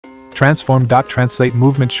transform.Translate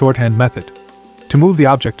movement shorthand method. To move the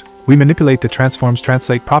object, we manipulate the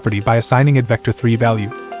transforms.Translate property by assigning it vector 3 value.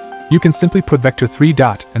 You can simply put vector 3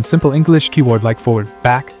 dot and simple English keyword like forward,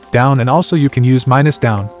 back, down, and also you can use minus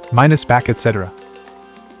down, minus back, etc.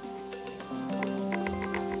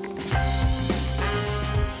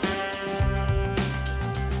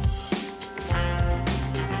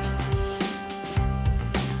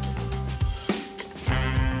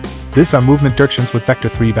 These are movement directions with vector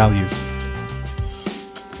 3 values.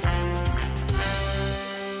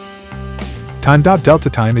 Time.delta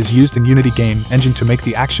time is used in Unity game engine to make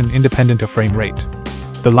the action independent of frame rate.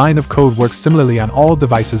 The line of code works similarly on all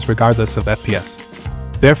devices regardless of FPS.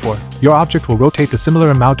 Therefore, your object will rotate the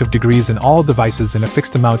similar amount of degrees in all devices in a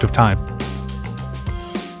fixed amount of time.